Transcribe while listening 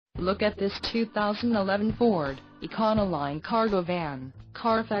Look at this 2011 Ford Econoline cargo van.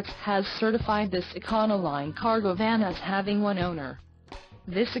 Carfax has certified this Econoline cargo van as having one owner.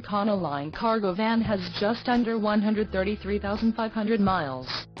 This Econoline cargo van has just under 133,500 miles.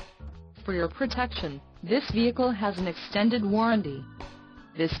 For your protection, this vehicle has an extended warranty.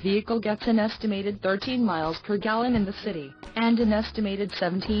 This vehicle gets an estimated 13 miles per gallon in the city, and an estimated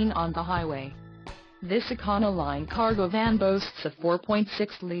 17 on the highway. This Econoline cargo van boasts a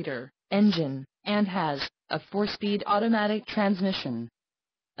 4.6-liter engine, and has a 4-speed automatic transmission.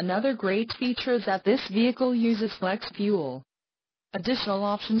 Another great feature is that this vehicle uses flex fuel. Additional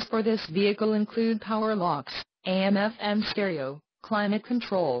options for this vehicle include power locks, AM/FM stereo, climate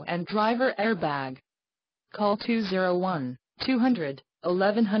control and driver airbag. Call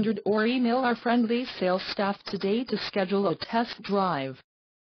 201-200-1100 or email our friendly sales staff today to schedule a test drive.